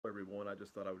one, I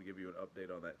just thought I would give you an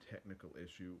update on that technical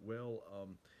issue. Well,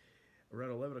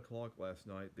 around 11 o'clock last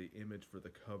night, the image for the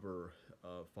cover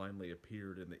finally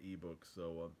appeared in the ebook,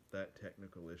 so that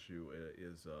technical issue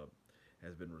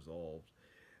has been resolved.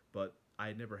 But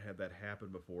I never had that happen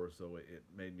before, so it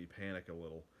made me panic a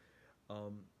little.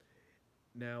 Um,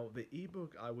 Now, the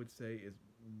ebook I would say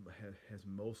has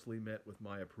mostly met with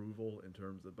my approval in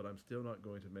terms of, but I'm still not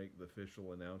going to make the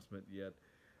official announcement yet,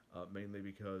 mainly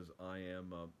because I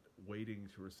am waiting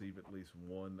to receive at least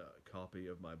one copy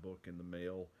of my book in the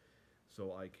mail,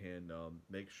 so I can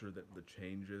make sure that the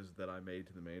changes that I made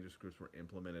to the manuscripts were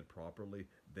implemented properly.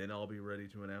 Then I'll be ready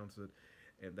to announce it,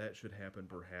 and that should happen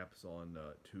perhaps on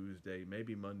Tuesday,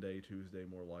 maybe Monday, Tuesday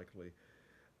more likely.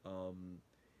 Um,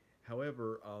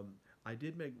 However, I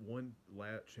did make one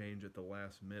change at the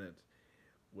last minute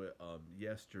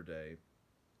yesterday,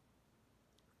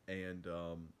 and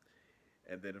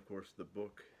then of course the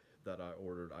book that I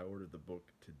ordered the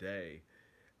book today,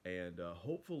 and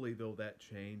hopefully though that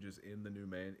change is in the new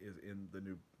man is in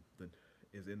the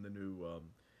is in the new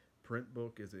print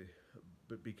book is a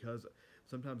but because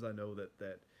sometimes I know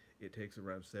that it takes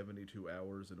around 72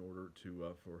 hours in order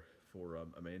to for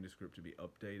a manuscript to be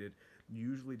updated.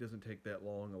 Usually doesn't take that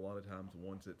long. A lot of times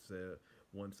once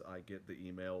I get the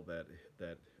email that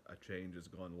a change has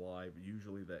gone live,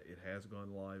 usually that it has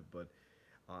gone live, but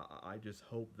I just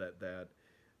hope that that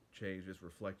change is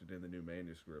reflected in the new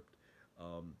manuscript.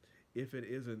 Um, if it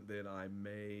isn't, then I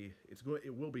may.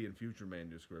 It will be in future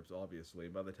manuscripts, obviously.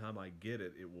 And by the time I get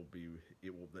it,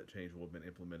 that change will have been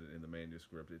implemented in the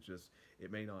manuscript. It's just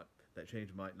it may not that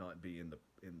change might not be in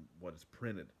what is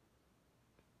printed,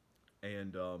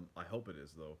 and I hope it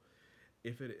is though.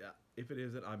 If it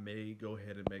isn't, I may go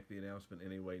ahead and make the announcement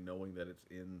anyway, knowing that it's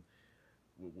in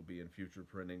will be in future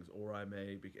printings, or I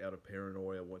may, out of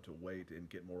paranoia, want to wait and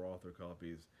get more author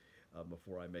copies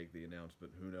before I make the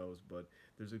announcement. Who knows? But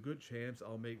there's a good chance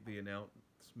I'll make the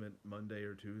announcement Monday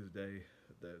or Tuesday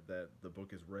that the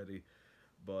book is ready.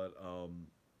 But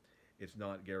it's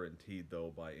not guaranteed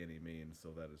though by any means. So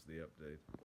that is the update.